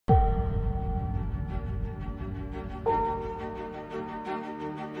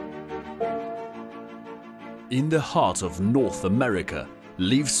In the heart of North America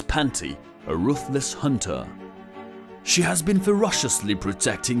lives Panti, a ruthless hunter. She has been ferociously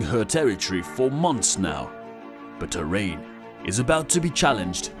protecting her territory for months now, but her reign is about to be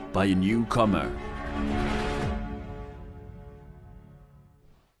challenged by a newcomer.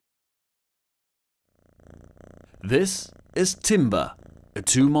 This is Timber, a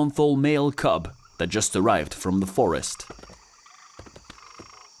 2-month-old male cub that just arrived from the forest.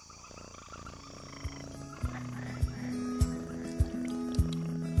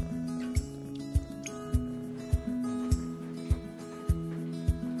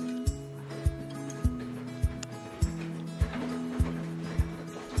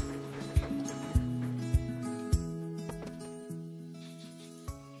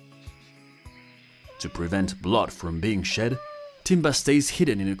 To prevent blood from being shed, Timber stays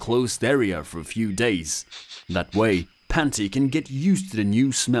hidden in a closed area for a few days. That way, Panti can get used to the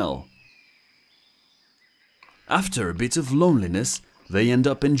new smell. After a bit of loneliness, they end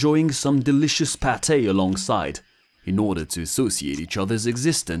up enjoying some delicious pâté alongside, in order to associate each other's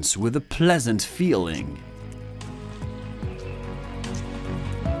existence with a pleasant feeling.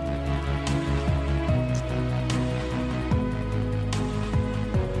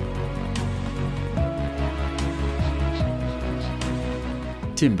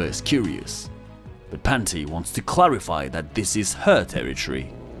 Timber is curious, but Panti wants to clarify that this is her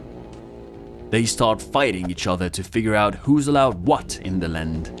territory. They start fighting each other to figure out who's allowed what in the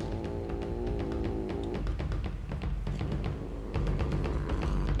land.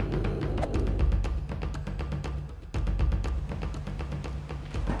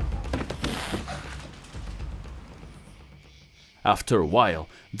 After a while,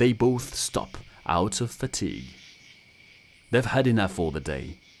 they both stop out of fatigue. They've had enough for the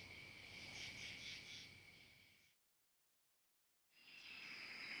day.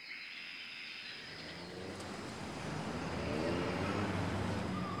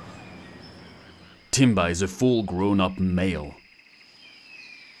 Timber is a full grown-up male.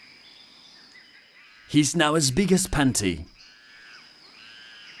 He's now as big as Panti.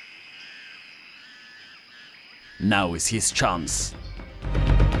 Now is his chance.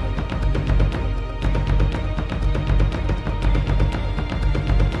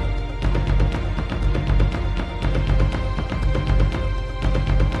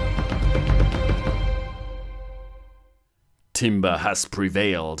 Timber has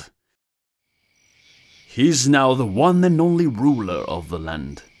prevailed. He's now the one and only ruler of the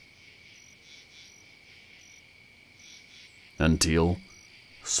land. Until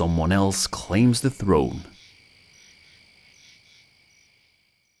someone else claims the throne.